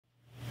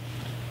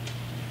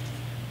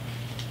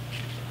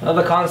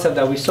Another concept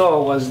that we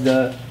saw was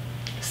the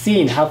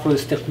seen, harf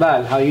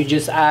al-istiqbal, how you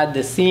just add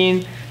the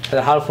seen to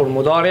the harf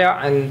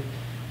al-mudari'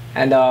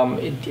 and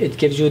it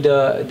gives you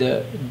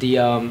the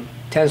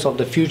tense of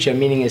the future,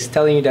 meaning it's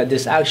telling you that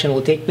this action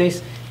will take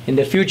place in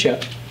the future.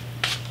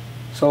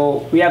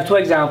 So we have two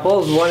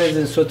examples. One is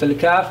in Surah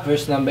Al-Kahf,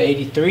 verse number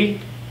 83,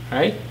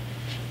 right?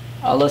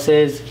 Allah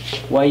says,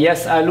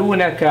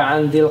 وَيَسْأَلُونَكَ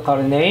عَنْ ذِي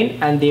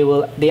الْقَرْنَيْنِ, and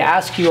they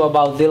ask you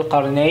about ذِي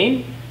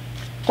الْقَرْنَيْنِ.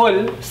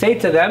 قُلْ, say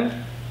to them,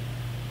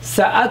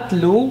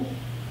 سَأَتْلُو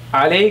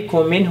عَلَيْكُمْ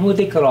مِنْهُ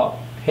ذِكْرًا.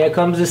 Here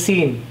comes the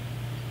scene.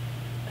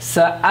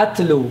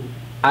 سَأَتْلُو,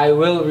 I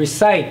will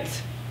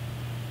recite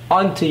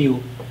unto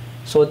you.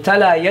 So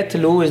tala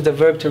yatlu is the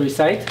verb to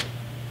recite.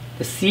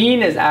 The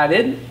scene is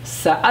added,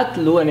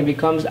 sa'atlu, and it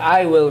becomes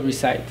I will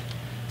recite.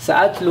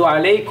 Sa'atlu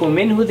alaykum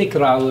minhu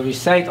dhikra, I will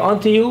recite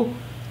unto you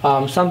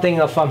something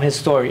from his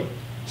story,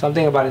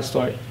 something about his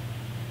story.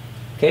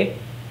 Okay.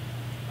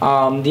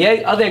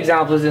 The other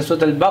example is in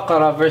Surah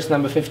Al-Baqarah, verse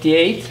number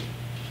 58.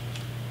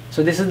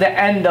 So this is the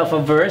end of a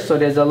verse. So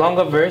there's a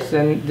longer verse,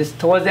 and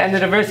towards the end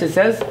of the verse it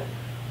says,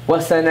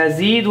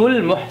 وَسَنَزِيدُ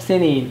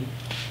الْمُحْسِنِينَ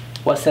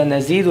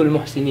وَسَنَزِيدُ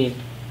الْمُحْسِنِينَ.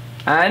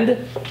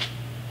 And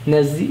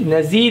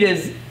Nazid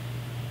is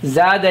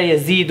Zada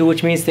Yazidu,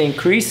 which means to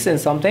increase in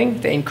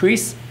something, to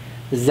increase.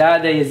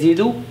 Zada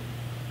Yazidu.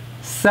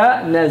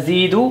 Sa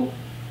Nazidu,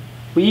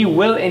 we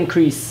will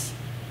increase.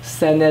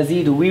 Sa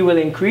Nazidu, we will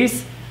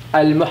increase.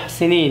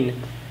 Al-Muhsinin,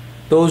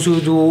 those who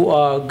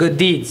do good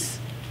deeds,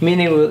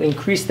 meaning we will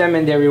increase them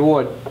in their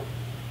reward.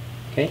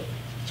 Okay,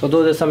 so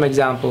those are some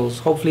examples.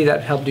 Hopefully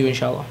that helped you,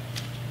 inshallah.